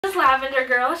is Lavender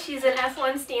Girl. She's an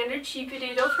S1 standard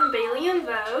Sheepadoodle from Bailey and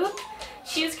Vogue.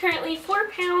 She is currently 4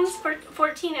 pounds,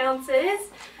 14 ounces.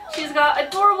 She's got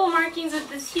adorable markings with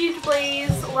this huge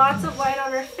blaze, lots of white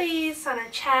on her face, on her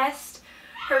chest,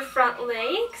 her front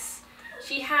legs.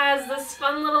 She has this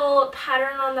fun little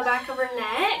pattern on the back of her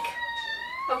neck.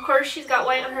 Of course, she's got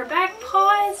white on her back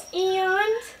paws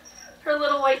and her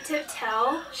little white tip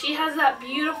tail. She has that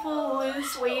beautiful,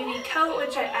 loose, wavy coat,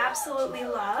 which I absolutely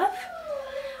love.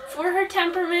 For her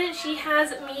temperament, she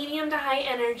has medium to high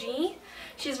energy.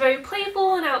 She's very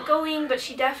playful and outgoing, but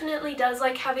she definitely does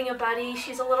like having a buddy.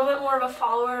 She's a little bit more of a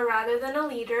follower rather than a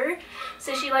leader.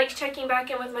 So she likes checking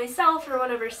back in with myself or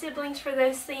one of her siblings for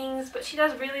those things, but she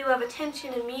does really love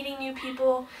attention and meeting new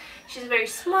people. She's very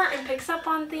smart and picks up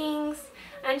on things.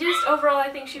 And just overall,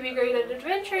 I think she'd be great at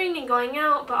adventuring and going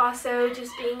out, but also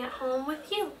just being at home with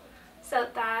you. So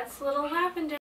that's little Lavender.